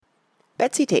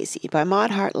Betsy Tacy by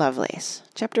Maud Hart Lovelace.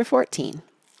 Chapter 14.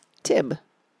 Tib.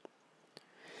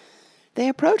 They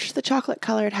approached the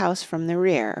chocolate-colored house from the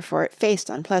rear, for it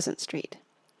faced on Pleasant Street.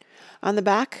 On the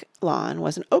back lawn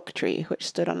was an oak tree which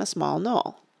stood on a small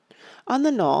knoll. On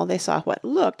the knoll they saw what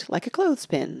looked like a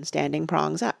clothespin standing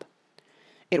prongs up.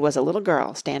 It was a little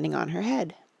girl standing on her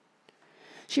head.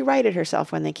 She righted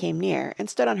herself when they came near, and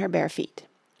stood on her bare feet.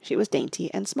 She was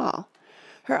dainty and small.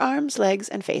 Her arms, legs,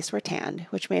 and face were tanned,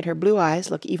 which made her blue eyes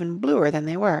look even bluer than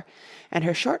they were, and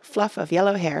her short fluff of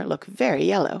yellow hair look very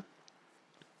yellow.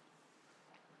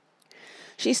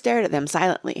 She stared at them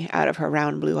silently out of her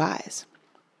round blue eyes.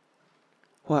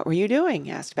 "What were you doing?"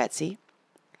 asked Betsy.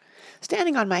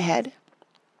 "Standing on my head."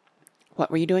 "What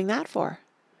were you doing that for?"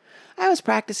 "I was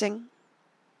practicing."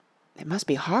 "It must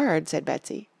be hard," said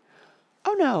Betsy.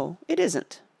 "Oh, no, it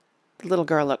isn't." The little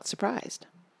girl looked surprised.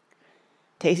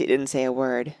 Tacy didn't say a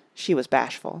word. She was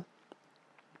bashful.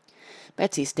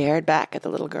 Betsy stared back at the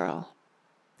little girl.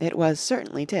 It was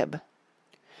certainly Tib.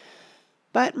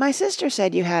 "But my sister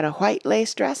said you had a white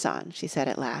lace dress on," she said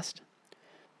at last.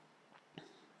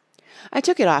 "I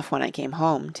took it off when I came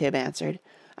home," Tib answered.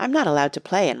 "I'm not allowed to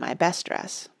play in my best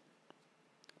dress."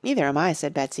 "Neither am I,"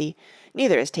 said Betsy.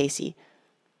 "Neither is Tacy.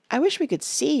 I wish we could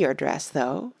see your dress,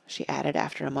 though," she added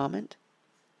after a moment.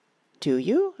 "Do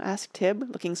you?" asked Tib,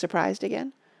 looking surprised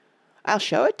again. "I'll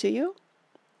show it to you."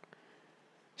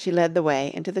 She led the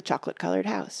way into the chocolate-colored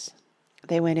house.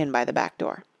 They went in by the back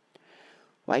door.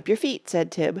 "Wipe your feet,"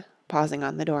 said Tib, pausing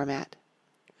on the doormat.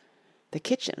 The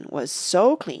kitchen was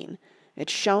so clean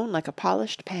it shone like a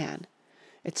polished pan.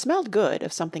 It smelled good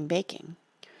of something baking.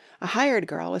 A hired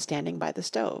girl was standing by the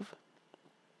stove.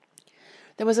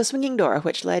 There was a swinging door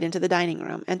which led into the dining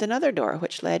room, and another door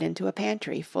which led into a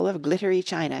pantry full of glittery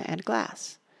china and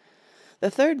glass. The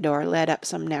third door led up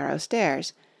some narrow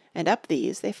stairs, and up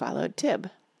these they followed Tib.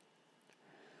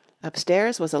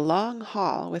 Upstairs was a long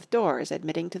hall with doors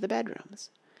admitting to the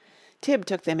bedrooms. Tib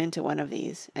took them into one of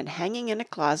these, and hanging in a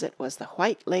closet was the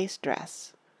white lace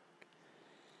dress.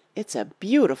 "It's a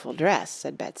beautiful dress,"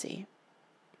 said Betsy.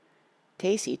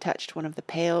 Tacy touched one of the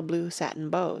pale blue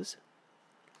satin bows.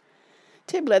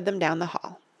 Tib led them down the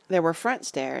hall. There were front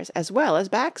stairs as well as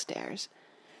back stairs.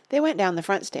 They went down the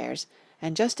front stairs,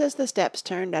 and just as the steps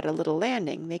turned at a little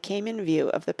landing they came in view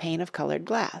of the pane of colored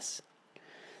glass.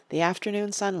 The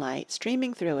afternoon sunlight,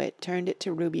 streaming through it, turned it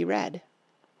to ruby red.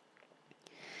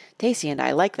 "Tacy and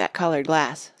I like that colored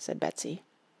glass," said Betsy.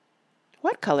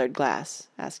 "What colored glass?"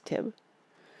 asked Tib.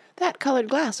 "That colored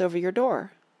glass over your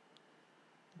door."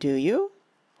 "Do you?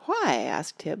 Why?"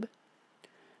 asked Tib.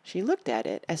 She looked at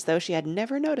it as though she had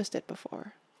never noticed it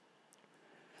before.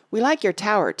 "We like your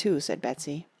tower, too," said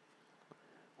Betsy.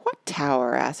 "What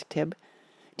tower?" asked Tib.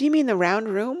 "Do you mean the round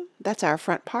room? That's our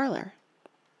front parlor."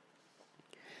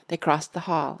 They crossed the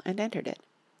hall and entered it.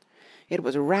 It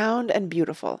was round and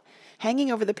beautiful.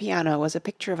 Hanging over the piano was a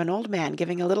picture of an old man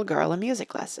giving a little girl a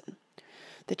music lesson.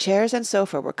 The chairs and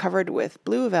sofa were covered with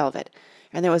blue velvet,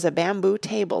 and there was a bamboo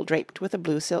table draped with a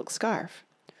blue silk scarf.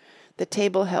 The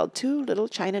table held two little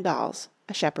china dolls,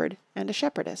 a shepherd and a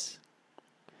shepherdess.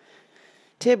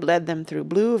 Tib led them through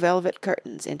blue velvet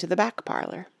curtains into the back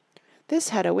parlor. This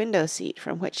had a window seat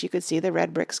from which you could see the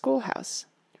red brick schoolhouse.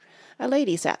 A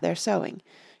lady sat there sewing.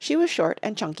 She was short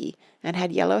and chunky, and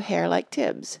had yellow hair like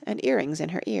Tib's, and earrings in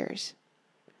her ears.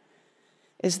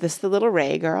 "Is this the little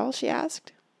Ray girl?" she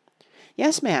asked.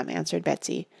 "Yes, ma'am," answered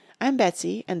Betsy. "I'm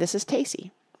Betsy, and this is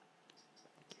Tacy."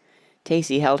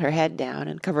 Tacy held her head down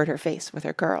and covered her face with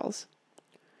her curls.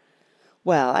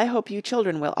 "Well, I hope you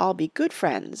children will all be good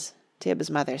friends," Tib's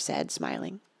mother said,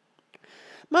 smiling.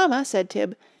 "Mamma," said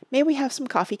Tib, "may we have some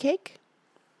coffee cake?"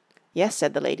 "Yes,"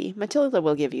 said the lady, "Matilda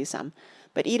will give you some,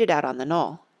 but eat it out on the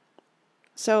knoll."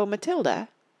 So Matilda,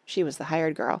 she was the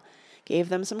hired girl, gave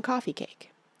them some coffee cake.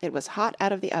 It was hot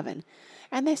out of the oven,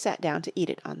 and they sat down to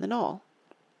eat it on the knoll.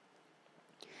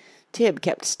 Tib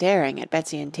kept staring at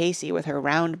Betsy and Tacy with her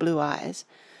round blue eyes.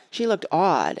 She looked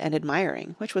awed and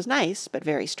admiring, which was nice but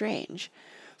very strange.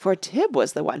 For Tib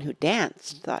was the one who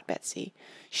danced, thought Betsy.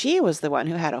 She was the one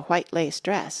who had a white lace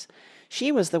dress.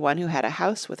 She was the one who had a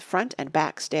house with front and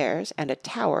back stairs and a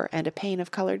tower and a pane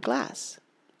of colored glass.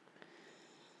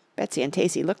 Betsy and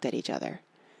Tacy looked at each other.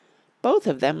 Both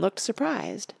of them looked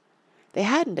surprised. They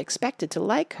hadn't expected to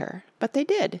like her, but they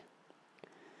did.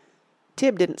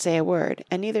 Tib didn't say a word,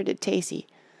 and neither did Tacy,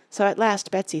 so at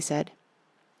last Betsy said,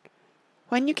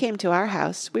 "When you came to our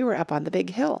house, we were up on the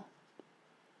big hill."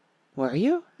 "Were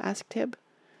you?" asked Tib.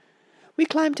 "We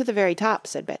climbed to the very top,"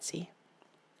 said Betsy.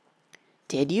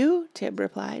 "Did you?" Tib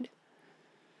replied.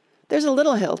 "There's a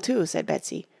little hill, too," said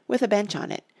Betsy, "with a bench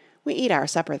on it. We eat our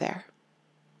supper there."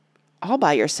 All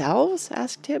by yourselves?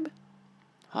 asked Tib.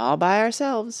 All by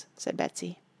ourselves, said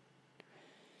Betsy.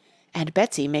 And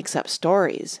Betsy makes up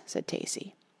stories, said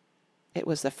Tacey. It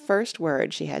was the first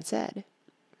word she had said.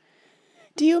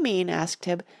 Do you mean, asked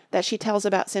Tib, that she tells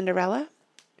about Cinderella?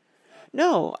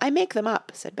 No, I make them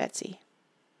up, said Betsy.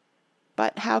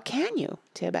 But how can you?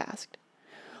 Tib asked.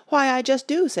 Why, I just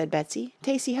do, said Betsy.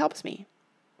 Tacey helps me.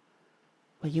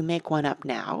 Will you make one up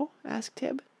now? asked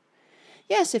Tib.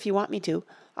 Yes, if you want me to.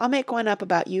 I'll make one up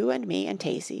about you and me and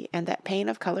Tacey and that pane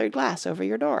of colored glass over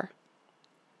your door.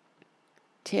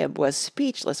 Tib was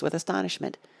speechless with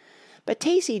astonishment, but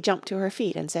Tacey jumped to her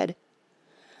feet and said,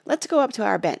 Let's go up to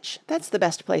our bench. That's the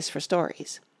best place for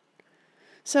stories.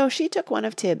 So she took one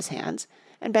of Tib's hands,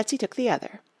 and Betsy took the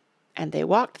other, and they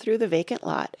walked through the vacant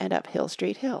lot and up Hill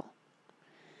Street Hill.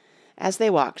 As they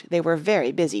walked, they were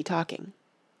very busy talking.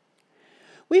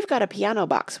 We've got a piano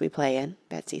box we play in,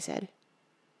 Betsy said.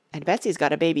 And Betsy's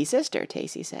got a baby sister,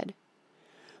 Tacey said.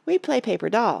 We play paper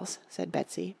dolls, said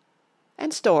Betsy.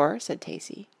 And store, said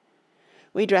Tacey.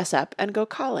 We dress up and go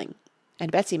calling,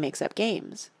 and Betsy makes up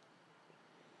games.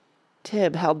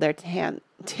 Tib held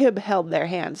their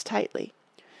hands tightly.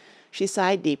 She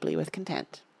sighed deeply with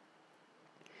content.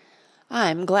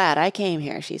 I'm glad I came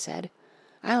here, she said.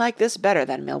 I like this better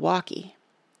than Milwaukee.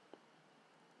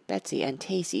 Betsy and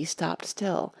Tacey stopped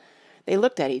still. They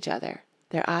looked at each other,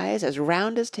 their eyes as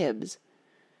round as Tib's.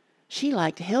 She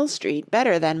liked Hill Street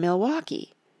better than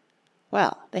Milwaukee.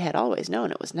 Well, they had always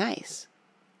known it was nice.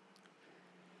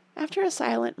 After a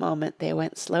silent moment, they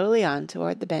went slowly on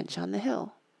toward the bench on the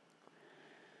hill.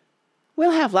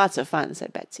 We'll have lots of fun,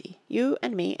 said Betsy. You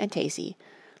and me and Tacey.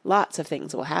 Lots of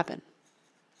things will happen.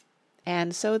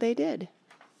 And so they did.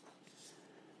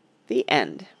 The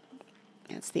end.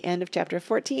 That's the end of chapter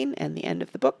 14 and the end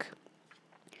of the book.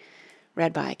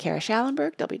 Read by Kara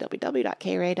Schallenberg,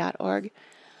 www.kray.org,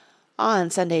 on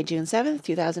Sunday, June 7th,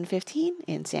 2015,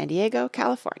 in San Diego,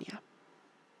 California.